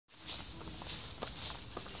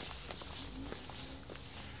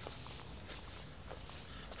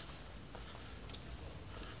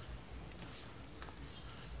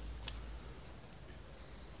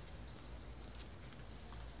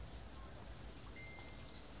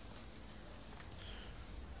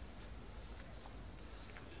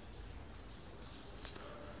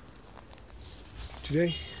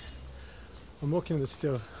Today I'm walking in the city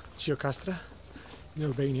of Gjirokastra in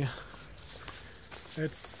Albania.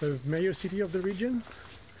 It's the major city of the region.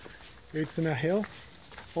 It's in a hill.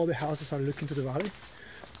 All the houses are looking to the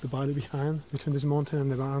valley behind, between this mountain and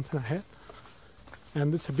the mountain ahead.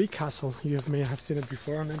 And it's a big castle. You may have seen it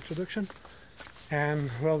before in the introduction. And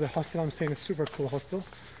well, the hostel I'm staying is a super cool hostel.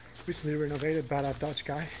 Recently renovated by a Dutch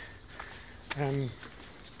guy. And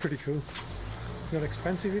it's pretty cool. It's not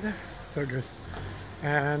expensive either, so good.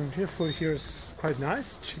 And the food here is quite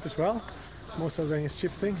nice, cheap as well. Most Albania's cheap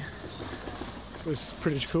thing. It was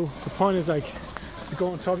pretty cool. The point is, like, to go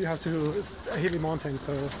on top you have to, it's a hilly mountain,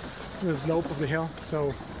 so it's the slope of the hill, so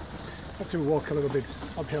you have to walk a little bit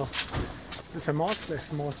uphill. There's a mosque, there's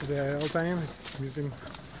the most of the Albanian, it's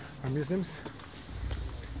museums.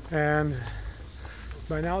 And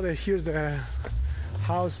by now here's the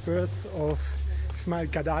house birth of Ismail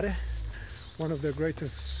Kadare, one of the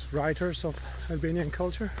greatest writers of Albanian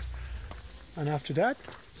culture. And after that,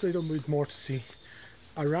 so a little bit more to see.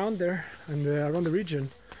 Around there and around the region,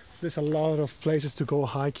 there's a lot of places to go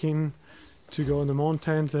hiking, to go in the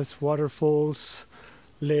mountains. There's waterfalls,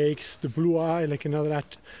 lakes, the Blue Eye, like another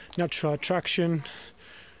natural attraction.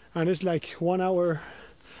 And it's like 1 hour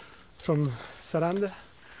from Saranda,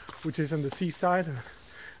 which is on the seaside,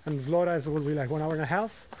 and Vlora will be like 1 hour and a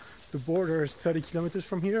half. The border is 30 kilometers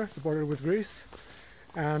from here, the border with Greece.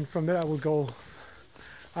 And from there I will go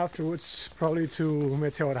afterwards probably to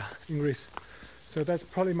Meteora in Greece. So that's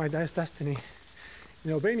probably my next destiny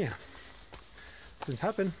in Albania. Things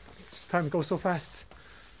happen, time goes so fast.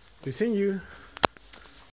 Be seeing you.